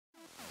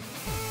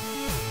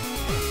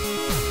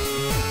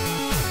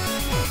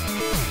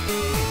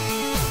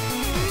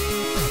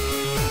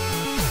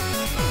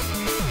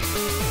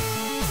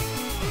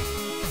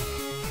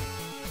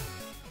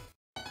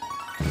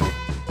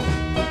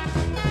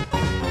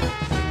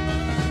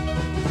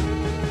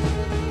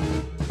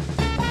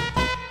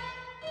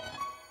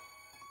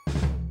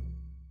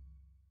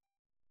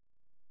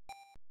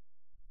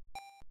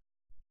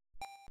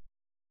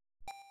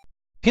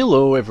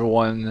Hello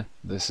everyone,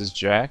 this is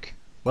Jack.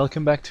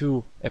 Welcome back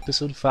to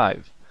episode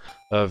 5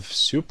 of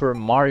Super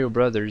Mario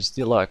Bros.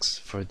 Deluxe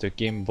for the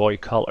Game Boy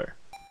Color.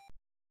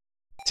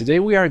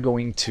 Today we are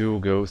going to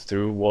go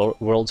through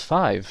World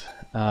 5,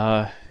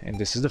 and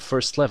this is the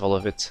first level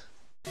of it.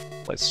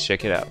 Let's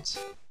check it out.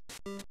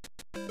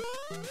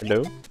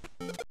 Hello?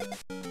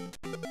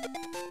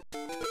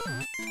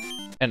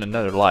 And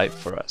another life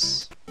for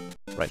us,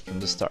 right from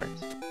the start.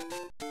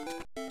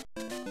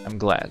 I'm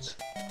glad.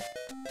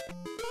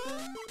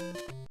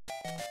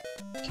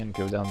 Can't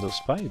go down those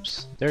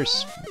pipes.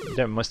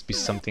 There must be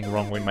something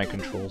wrong with my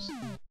controls.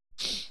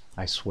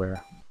 I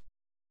swear.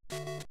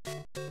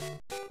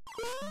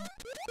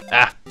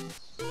 Ah!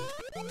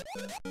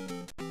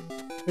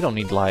 We don't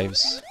need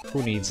lives.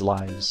 Who needs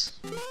lives?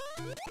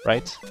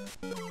 Right?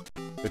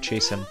 Go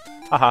chase him.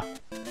 Haha.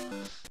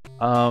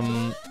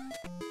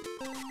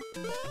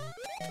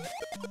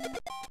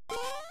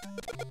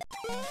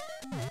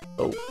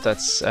 Oh,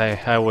 that's...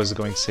 I was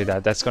going to say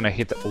that. That's gonna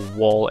hit a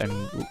wall and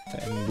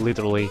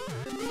literally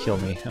kill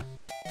me.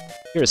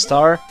 Here's a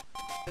star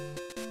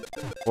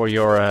for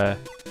your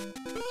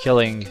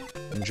killing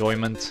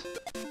enjoyment.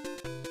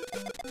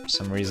 For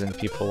some reason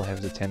people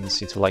have the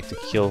tendency to like to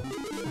kill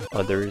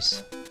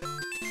others,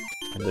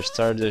 and the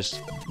star does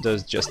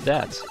just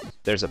that.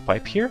 There's a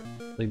pipe here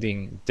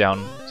leading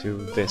down to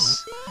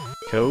this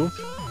cove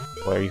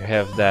where you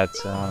have that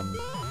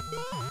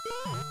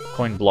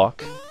coin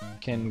block. You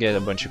can get a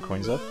bunch of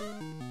coins up,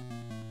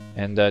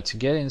 and to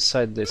get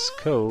inside this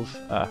cove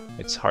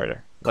it's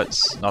harder.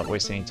 Let's not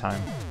waste any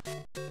time.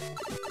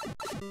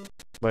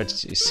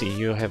 But you see,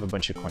 you have a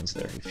bunch of coins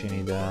there if you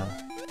need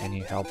any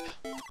help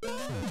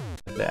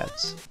with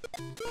that.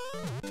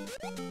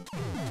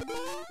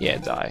 Yeah,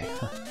 die.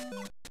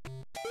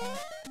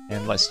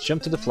 And let's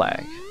jump to the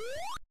flag.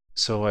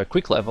 So a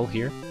quick level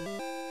here.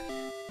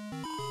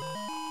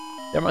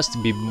 There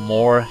must be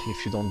more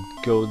if you don't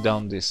go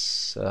down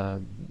this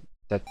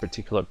that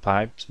particular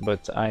pipe,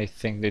 but I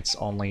think it's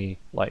only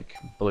like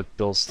bullet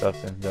bill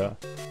stuff and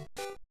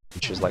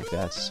features like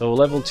that. So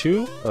level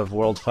 2 of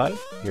World 5,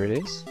 here it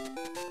is.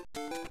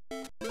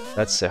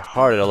 That's a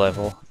harder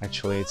level,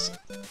 actually. It's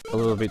a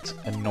little bit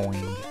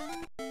annoying.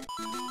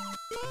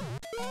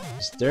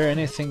 Is there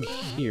anything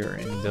here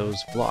in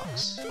those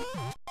blocks?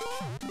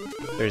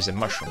 There's a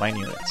mushroom, I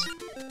knew it.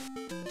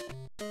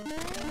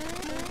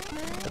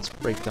 Let's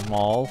break them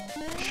all,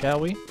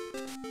 shall we?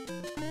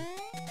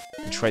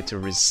 And try to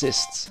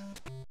resist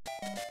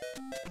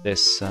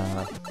this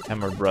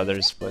Hammer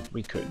Brothers, but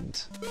we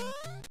couldn't.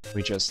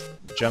 We just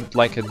jumped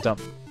like a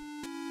dump.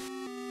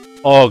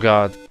 Oh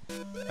god,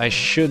 I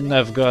shouldn't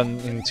have gone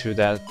into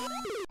that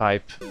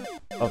pipe.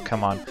 Oh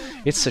come on,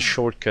 it's a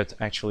shortcut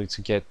actually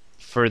to get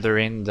further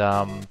in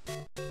the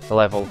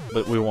level,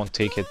 but we won't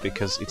take it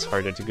because it's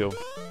harder to go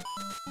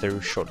through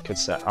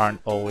shortcuts that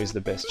aren't always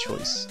the best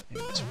choice in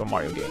Super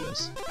Mario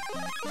games.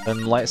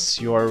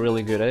 Unless you are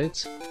really good at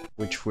it,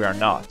 which we are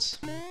not.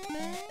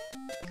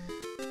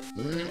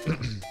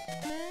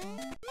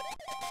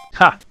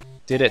 Ha!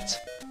 Did it!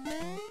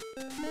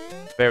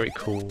 Very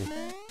cool.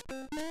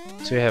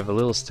 So you have a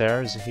little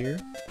stairs here.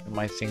 You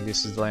might think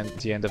this is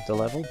the end of the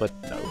level, but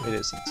no, it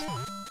isn't.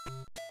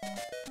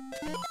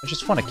 I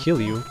just want to kill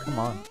you, come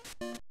on.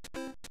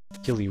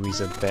 Kill you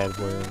is a bad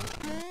word.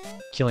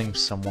 Killing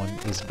someone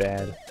is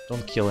bad.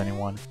 Don't kill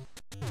anyone.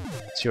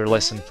 It's your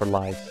lesson for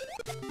life.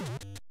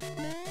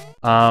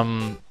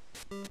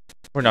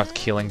 We're not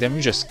killing them,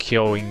 we're just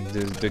killing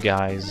the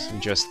guys.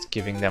 We're just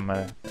giving them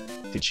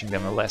teaching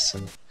them a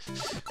lesson.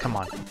 Come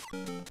on.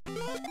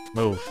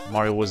 Move.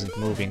 Mario wasn't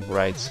moving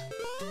right.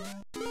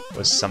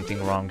 Was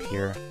something wrong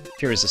here.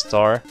 Here is a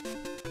star.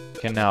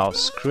 Can now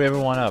screw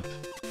everyone up.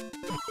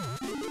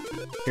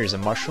 Here's a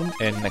mushroom,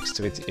 and next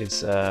to it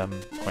is a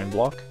coin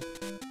block.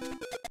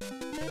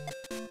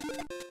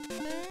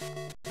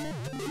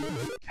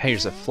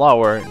 Here's a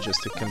flower,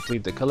 just to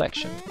complete the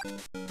collection.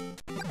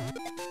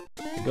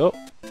 There you go.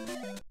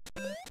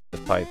 The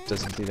pipe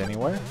doesn't lead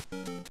anywhere.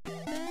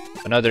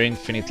 Another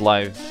infinite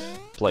life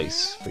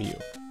place for you.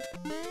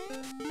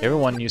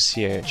 Everyone you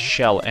see a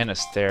shell and a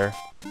stair.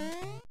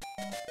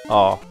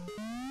 Oh.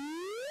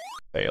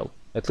 Fail.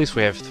 At least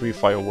we have 3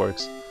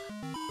 fireworks.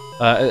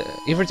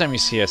 Every time you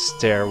see a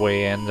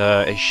stairway and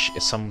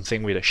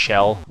something with a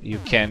shell, you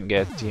can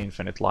get the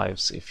infinite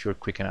lives if you're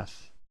quick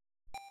enough.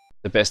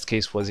 The best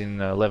case was in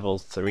level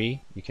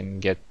 3, you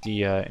can get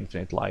the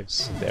infinite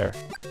lives there.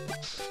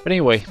 But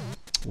anyway,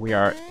 we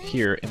are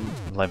here in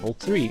level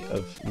 3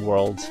 of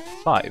World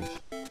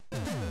 5.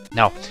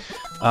 Now,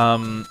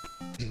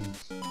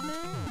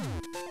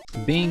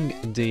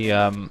 being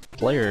the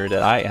player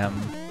that I am,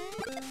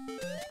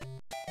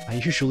 I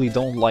usually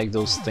don't like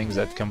those things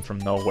that come from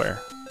nowhere.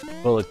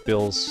 Bullet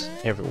bills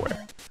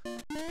everywhere.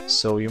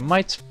 So you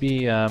might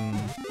be,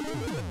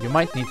 you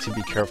might need to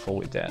be careful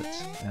with that,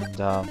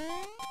 and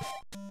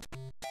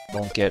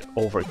don't get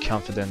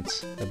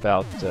overconfident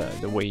about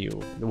the way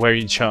where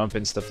you jump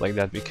and stuff like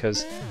that,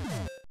 because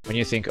when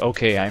you think,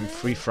 okay, I'm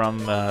free from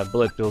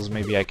bullet bills,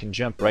 maybe I can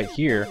jump right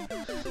here,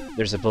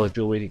 there's a bullet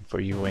bill waiting for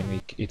you,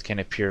 and it can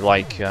appear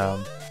like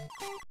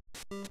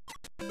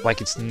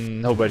it's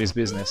nobody's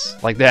business,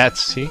 like that.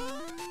 See, you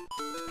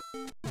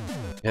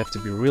have to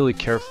be really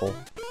careful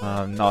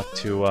not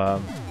to.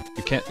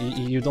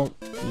 You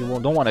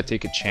don't want to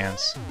take a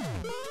chance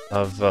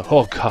of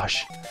oh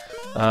gosh,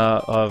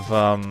 of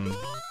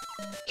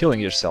killing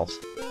yourself.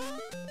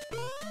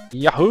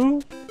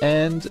 Yahoo!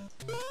 And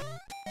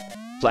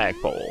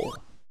flagpole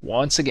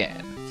once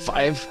again,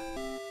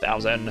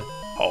 5,000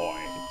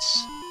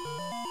 points.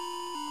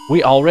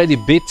 We already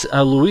beat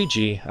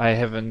Luigi. I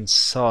haven't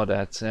saw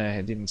that.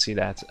 I didn't see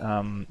that.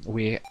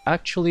 We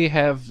actually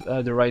have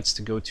the rights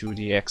to go to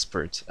the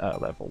expert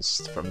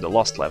levels from the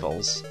lost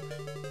levels.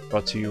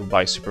 Brought to you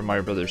by Super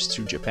Mario Bros.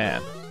 2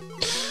 Japan.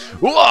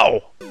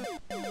 Whoa!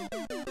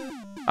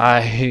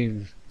 I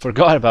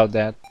forgot about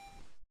that.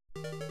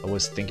 I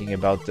was thinking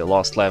about the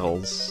lost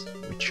levels,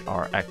 which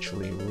are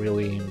actually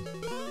really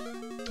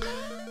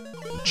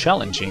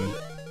challenging,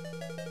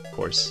 of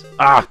course.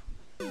 Ah!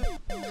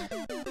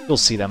 You'll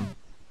see them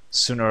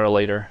sooner or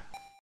later.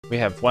 We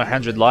have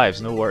 100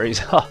 lives, no worries.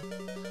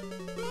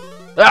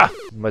 Ah!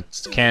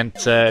 But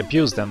can't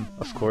abuse them,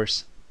 of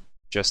course.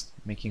 Just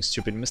making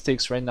stupid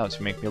mistakes right now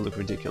to make me look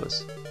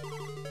ridiculous.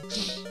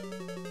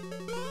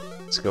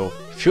 Let's go.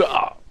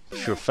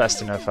 If you're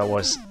fast enough, I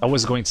was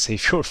going to say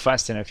if you're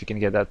fast enough you can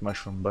get that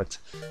mushroom, but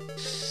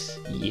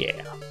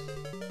yeah,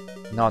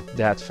 not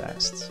that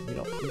fast. You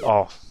know,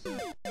 oh,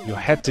 you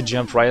had to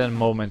jump right at the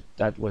moment.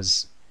 That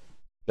was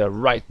the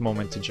right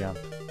moment to jump.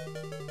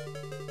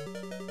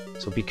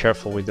 So be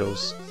careful with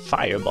those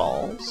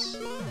fireballs.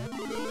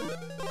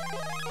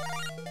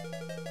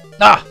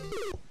 Ah!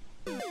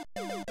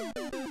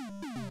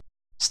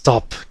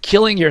 Stop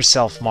killing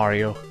yourself,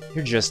 Mario.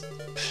 You just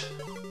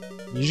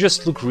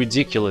look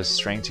ridiculous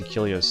trying to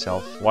kill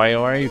yourself. Why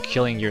are you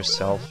killing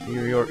yourself?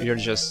 You're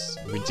just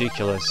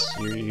ridiculous.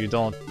 You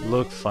don't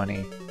look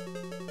funny.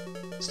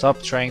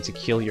 Stop trying to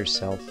kill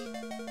yourself.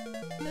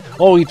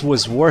 Oh, it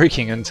was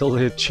working until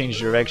it changed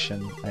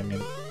direction. I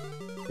mean,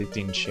 it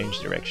didn't change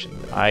direction.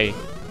 I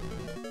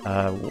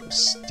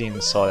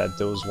didn't saw that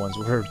those ones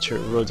were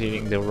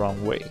rotating the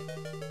wrong way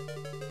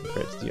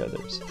compared to the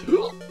others.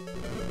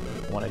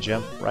 Wanna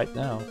jump right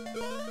now?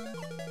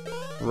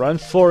 Run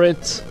for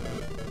it!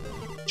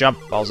 Jump,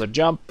 Bowser,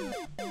 jump!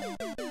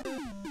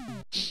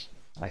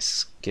 I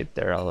skid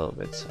there a little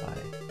bit. I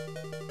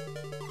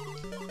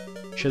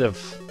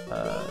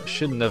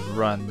shouldn't have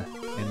run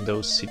in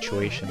those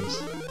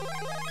situations.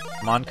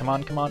 Come on, come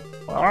on, come on!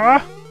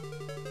 Ah!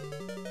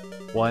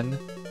 1,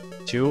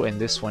 2, and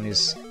this one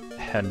is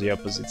on the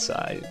opposite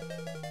side.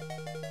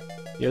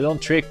 You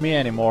don't trick me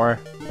anymore,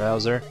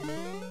 Bowser,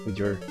 with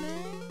your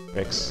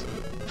tricks.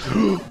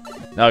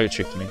 Now you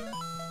tricked me.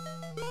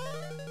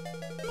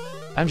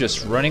 I'm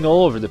just running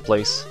all over the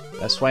place.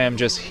 That's why I'm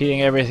just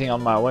hitting everything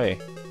on my way.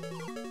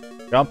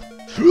 Jump.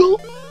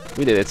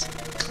 We did it.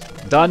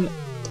 Done.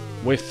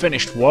 We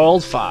finished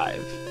World 5.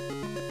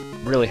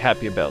 I'm really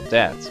happy about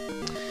that.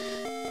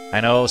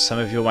 I know some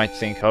of you might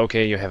think,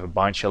 okay, you have a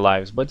bunch of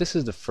lives, but this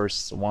is the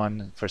first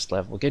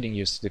level, getting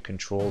used to the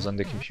controls on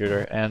the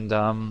computer,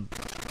 and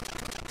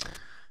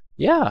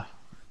yeah,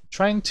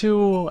 trying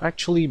to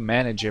actually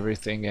manage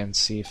everything and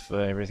see if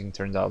everything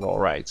turned out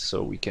alright,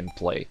 so we can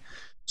play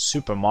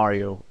Super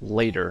Mario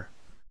later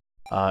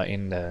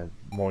in the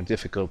more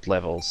difficult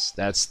levels.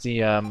 That's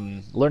the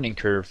learning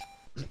curve.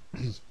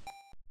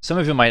 Some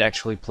of you might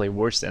actually play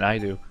worse than I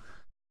do,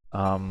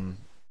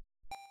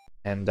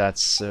 and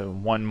that's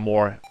one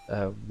more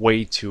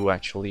way to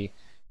actually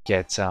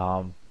get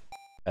some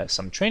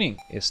training,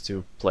 is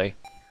to play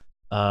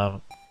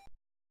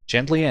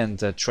gently and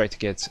try to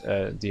get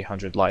the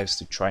 100 lives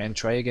to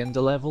try again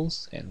the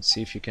levels and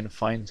see if you can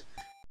find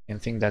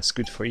anything that's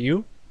good for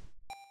you,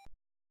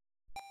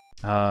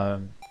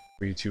 for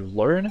you to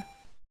learn,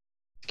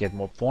 to get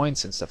more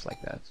points and stuff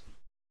like that.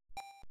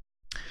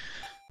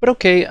 But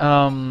okay,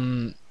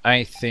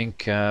 I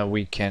think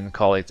we can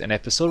call it an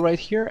episode right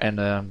here,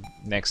 and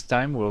next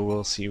time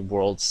we'll see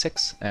World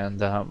 6,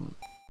 and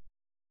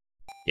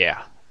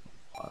yeah,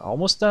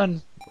 almost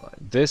done.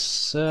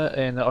 This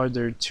and the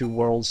other 2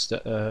 worlds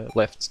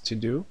left to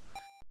do.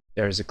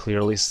 There's a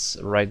clear list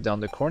right down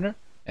the corner,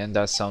 and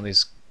that sound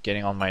is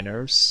getting on my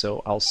nerves,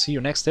 so I'll see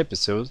you next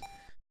episode.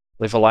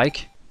 Leave a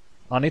like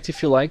on it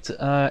if you liked,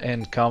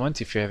 and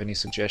comment if you have any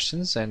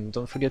suggestions, and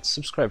don't forget to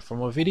subscribe for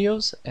more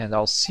videos, and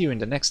I'll see you in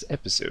the next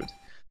episode.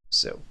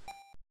 So,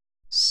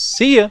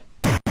 see ya!